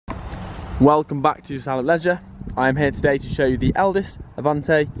Welcome back to Salop Leisure. I am here today to show you the Elddis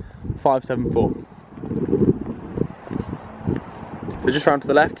Avante 574. So just round to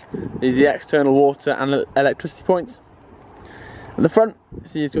the left is the external water and electricity points. At the front, you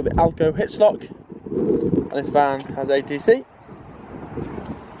see it's got the Alco hitch lock, and this van has ATC.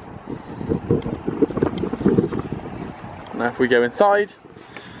 Now if we go inside,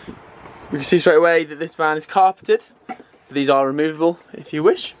 we can see straight away that this van is carpeted. These are removable if you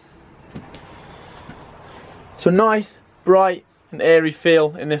wish. So a nice, bright and airy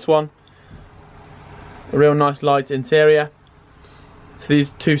feel in this one. A real nice light interior. So these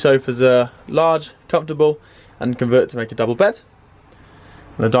two sofas are large, comfortable, and convert to make a double bed.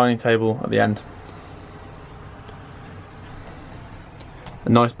 And a dining table at the end. A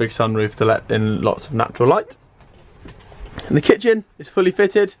nice big sunroof to let in lots of natural light. And the kitchen is fully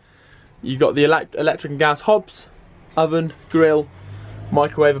fitted. You've got the electric and gas hobs, oven, grill,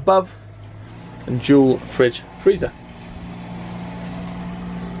 microwave above, and dual fridge freezer.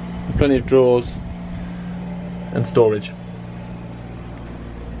 Plenty of drawers and storage.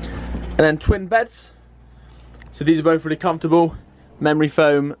 And then twin beds. So these are both really comfortable. Memory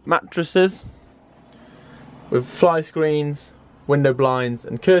foam mattresses with fly screens, window blinds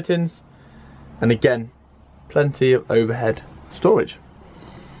and curtains. And again, plenty of overhead storage.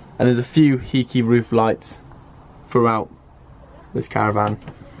 And there's a few Hiki roof lights throughout this caravan.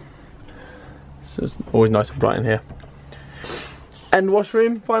 So it's always nice and bright in here. End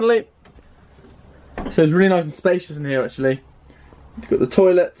washroom, finally. So it's really nice and spacious in here actually. You've got the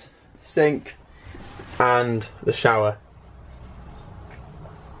toilet, sink, and the shower.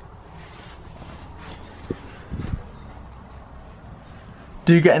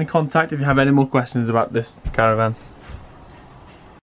 Do get in contact if you have any more questions about this caravan.